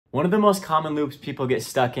One of the most common loops people get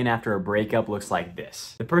stuck in after a breakup looks like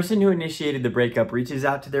this. The person who initiated the breakup reaches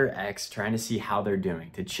out to their ex trying to see how they're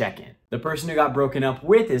doing, to check in. The person who got broken up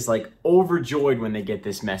with is like overjoyed when they get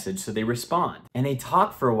this message, so they respond. And they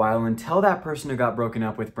talk for a while until that person who got broken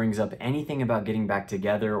up with brings up anything about getting back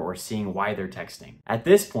together or seeing why they're texting. At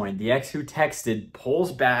this point, the ex who texted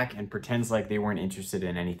pulls back and pretends like they weren't interested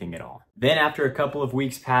in anything at all. Then after a couple of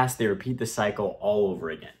weeks pass, they repeat the cycle all over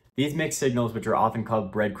again. These mixed signals, which are often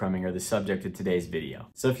called breadcrumbing, are the subject of today's video.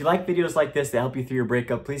 So if you like videos like this that help you through your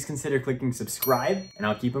breakup, please consider clicking subscribe and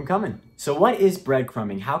I'll keep them coming. So what is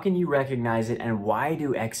breadcrumbing? How can you recognize it and why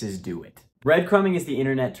do exes do it? Breadcrumbing is the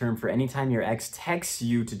internet term for any time your ex texts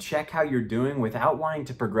you to check how you're doing without wanting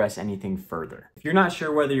to progress anything further. If you're not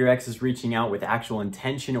sure whether your ex is reaching out with actual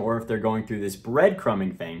intention or if they're going through this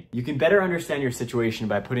breadcrumbing thing, you can better understand your situation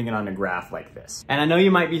by putting it on a graph like this. And I know you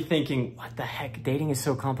might be thinking, what the heck, dating is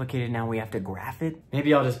so complicated now we have to graph it?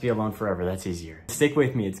 Maybe I'll just be alone forever, that's easier. Stick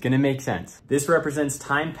with me, it's gonna make sense. This represents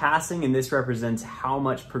time passing and this represents how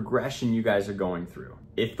much progression you guys are going through.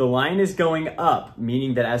 If the line is going up,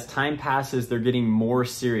 meaning that as time passes, they're getting more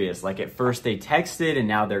serious, like at first they texted and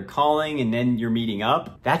now they're calling and then you're meeting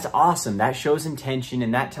up, that's awesome. That shows intention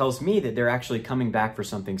and that tells me that they're actually coming back for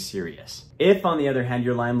something serious. If, on the other hand,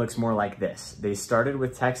 your line looks more like this, they started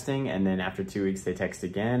with texting and then after 2 weeks they text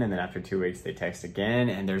again and then after 2 weeks they text again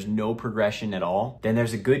and there's no progression at all, then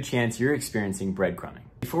there's a good chance you're experiencing breadcrumbing.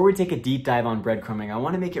 Before we take a deep dive on breadcrumbing, I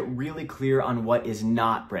want to make it really clear on what is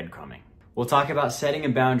not breadcrumbing. We'll talk about setting a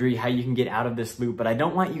boundary, how you can get out of this loop, but I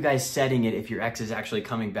don't want you guys setting it if your ex is actually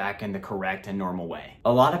coming back in the correct and normal way.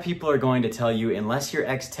 A lot of people are going to tell you unless your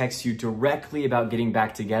ex texts you directly about getting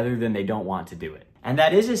back together, then they don't want to do it. And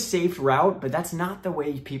that is a safe route, but that's not the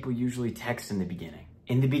way people usually text in the beginning.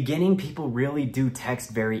 In the beginning, people really do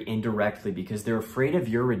text very indirectly because they're afraid of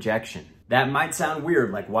your rejection. That might sound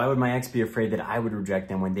weird, like why would my ex be afraid that I would reject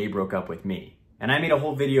them when they broke up with me? And I made a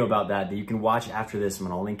whole video about that you can watch after this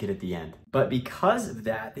and I'll link it at the end. But because of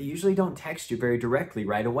that, they usually don't text you very directly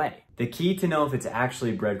right away. The key to know if it's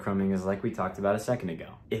actually breadcrumbing is like we talked about a second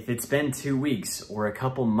ago. If it's been 2 weeks or a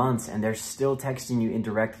couple months and they're still texting you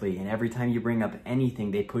indirectly and every time you bring up anything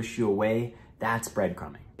they push you away, that's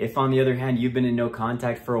breadcrumbing. If on the other hand, you've been in no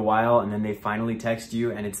contact for a while and then they finally text you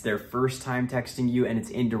and it's their first time texting you and it's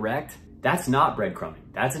indirect, that's not breadcrumbing.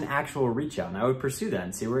 That's an actual reach out and I would pursue that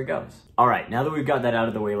and see where it goes. All right, now that we've got that out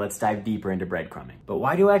of the way, let's dive deeper into breadcrumbing. But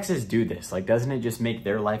why do exes do this? Like, doesn't it just make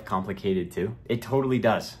their life complicated too? It totally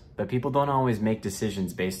does, but people don't always make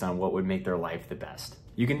decisions based on what would make their life the best.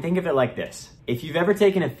 You can think of it like this. If you've ever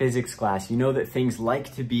taken a physics class, you know that things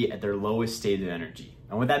like to be at their lowest state of energy.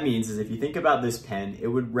 And what that means is if you think about this pen, it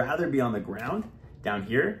would rather be on the ground down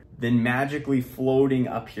here than magically floating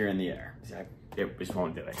up here in the air. It just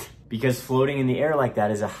won't do it. Because floating in the air like that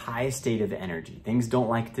is a high state of energy. Things don't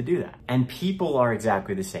like to do that. And people are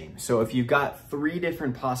exactly the same. So if you've got 3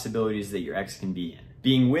 different possibilities that your ex can be in,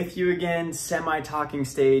 being with you again, semi-talking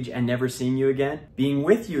stage, and never seeing you again. Being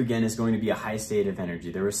with you again is going to be a high state of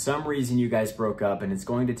energy. There was some reason you guys broke up and it's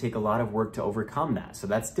going to take a lot of work to overcome that. So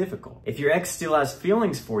that's difficult. If your ex still has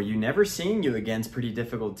feelings for you, never seeing you again is pretty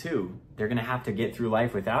difficult too. They're gonna have to get through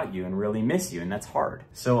life without you and really miss you, and that's hard.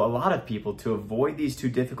 So a lot of people, to avoid these 2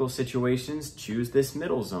 difficult situations, choose this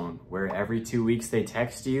middle zone where every 2 weeks they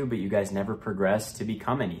text you, but you guys never progress to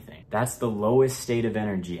become anything. That's the lowest state of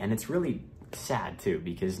energy, and it's really sad too,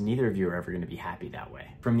 because neither of you are ever going to be happy that way.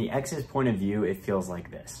 From the ex's point of view, it feels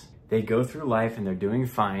like this. They go through life and they're doing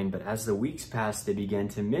fine, but as the weeks pass, they begin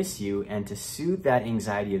to miss you, and to soothe that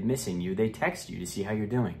anxiety of missing you, they text you to see how you're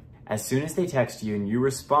doing. As soon as they text you and you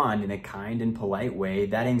respond in a kind and polite way,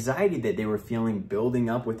 that anxiety that they were feeling building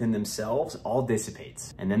up within themselves all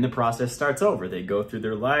dissipates. And then the process starts over. They go through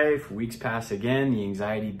their life, weeks pass again, the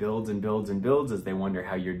anxiety builds and builds and builds as they wonder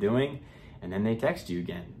how you're doing. And then they text you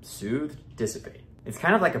again. Soothe, dissipate. It's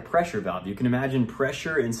kind of like a pressure valve. You can imagine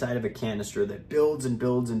pressure inside of a canister that builds and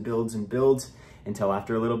builds and builds and builds until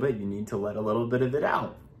after a little bit, you need to let a little bit of it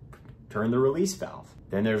out. Turn the release valve.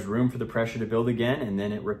 Then there's room for the pressure to build again, and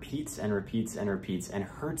then it repeats and repeats and repeats and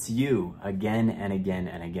hurts you again and again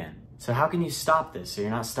and again. So how can you stop this so you're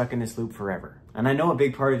not stuck in this loop forever? And I know a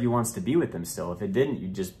big part of you wants to be with them still. If it didn't,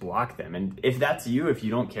 you'd just block them. And if that's you, if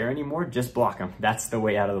you don't care anymore, just block them. That's the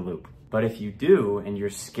way out of the loop. But if you do, and you're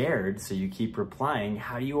scared, so you keep replying,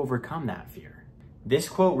 how do you overcome that fear? This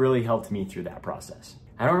quote really helped me through that process.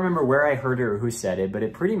 I don't remember where I heard it or who said it, but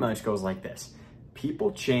it pretty much goes like this.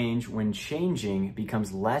 People change when changing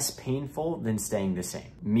becomes less painful than staying the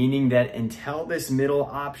same. Meaning that until this middle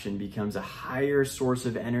option becomes a higher source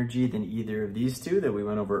of energy than either of these two that we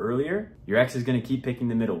went over earlier, your ex is gonna keep picking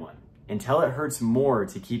the middle one. Until it hurts more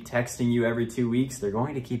to keep texting you every 2 weeks, they're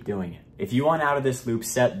going to keep doing it. If you want out of this loop,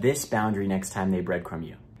 set this boundary next time they breadcrumb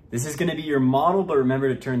you. This is gonna be your model, but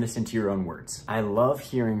remember to turn this into your own words. I love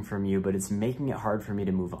hearing from you, but it's making it hard for me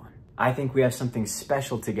to move on. I think we have something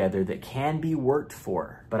special together that can be worked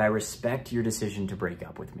for, but I respect your decision to break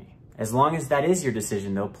up with me. As long as that is your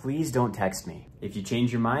decision though, please don't text me. If you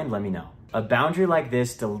change your mind, let me know. A boundary like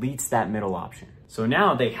this deletes that middle option. So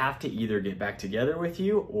now they have to either get back together with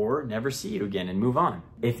you or never see you again and move on.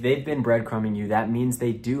 If they've been breadcrumbing you, that means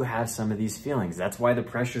they do have some of these feelings. That's why the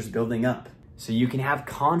pressure's building up. So you can have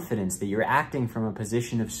confidence that you're acting from a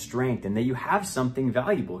position of strength and that you have something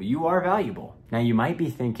valuable. You are valuable. Now you might be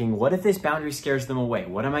thinking, what if this boundary scares them away?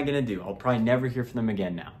 What am I gonna do? I'll probably never hear from them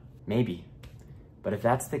again now. Maybe. But if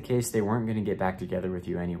that's the case, they weren't gonna get back together with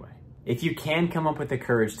you anyway. If you can come up with the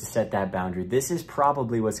courage to set that boundary, this is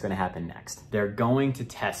probably what's going to happen next. They're going to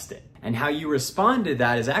test it. And how you respond to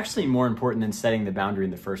that is actually more important than setting the boundary in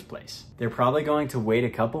the first place. They're probably going to wait a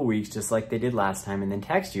couple weeks just like they did last time and then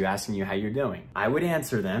text you asking you how you're doing. I would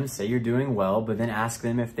answer them, say you're doing well, but then ask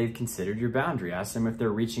them if they've considered your boundary. Ask them if they're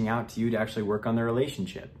reaching out to you to actually work on their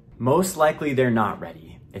relationship. Most likely they're not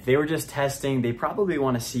ready. If they were just testing, they probably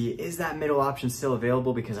want to see, is that middle option still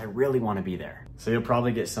available because I really want to be there? So you'll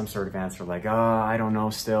probably get some sort of answer like, oh, I don't know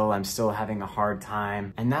still, I'm still having a hard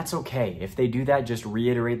time. And that's okay. If they do that, just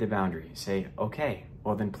reiterate the boundary. Say, okay,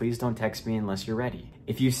 well then please don't text me unless you're ready.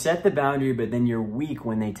 If you set the boundary, but then you're weak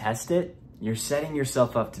when they test it, you're setting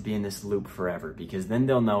yourself up to be in this loop forever because then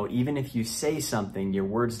they'll know even if you say something, your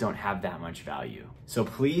words don't have that much value. So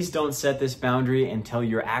please don't set this boundary until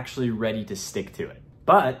you're actually ready to stick to it.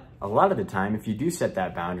 But a lot of the time, if you do set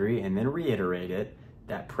that boundary and then reiterate it,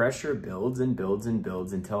 that pressure builds and builds and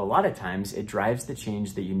builds until a lot of times it drives the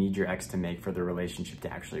change that you need your ex to make for the relationship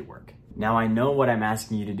to actually work. Now, I know what I'm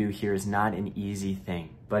asking you to do here is not an easy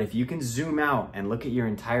thing, but if you can zoom out and look at your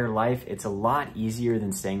entire life, it's a lot easier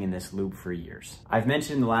than staying in this loop for years. I've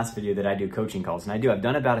mentioned in the last video that I do coaching calls, and I've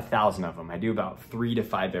done about 1,000 of them. I do about 3 to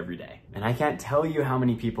 5 every day. And I can't tell you how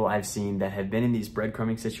many people I've seen that have been in these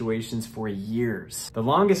breadcrumbing situations for years. The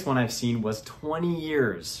longest one I've seen was 20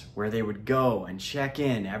 years, where they would go and check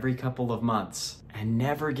in every couple of months and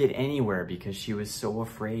never get anywhere because she was so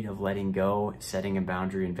afraid of letting go, setting a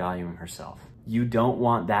boundary, and valuing herself. You don't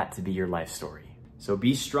want that to be your life story. So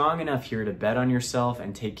be strong enough here to bet on yourself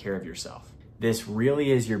and take care of yourself. This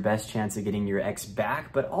really is your best chance of getting your ex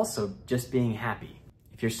back, but also just being happy.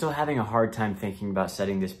 If you're still having a hard time thinking about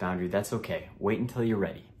setting this boundary, that's okay. Wait until you're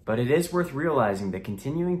ready. But it is worth realizing that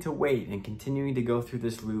continuing to wait and continuing to go through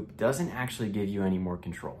this loop doesn't actually give you any more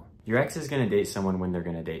control. Your ex is gonna date someone when they're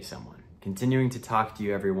gonna date someone. Continuing to talk to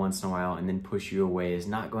you every once in a while and then push you away is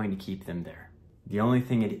not going to keep them there. The only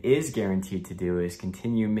thing it is guaranteed to do is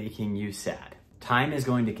continue making you sad. Time is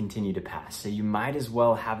going to continue to pass, so you might as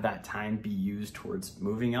well have that time be used towards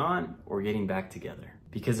moving on or getting back together.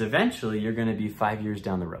 Because eventually you're going to be 5 years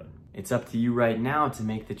down the road. It's up to you right now to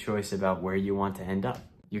make the choice about where you want to end up.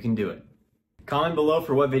 You can do it. Comment below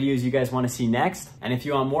for what videos you guys want to see next. And if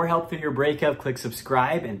you want more help through your breakup, click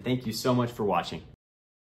subscribe, and thank you so much for watching.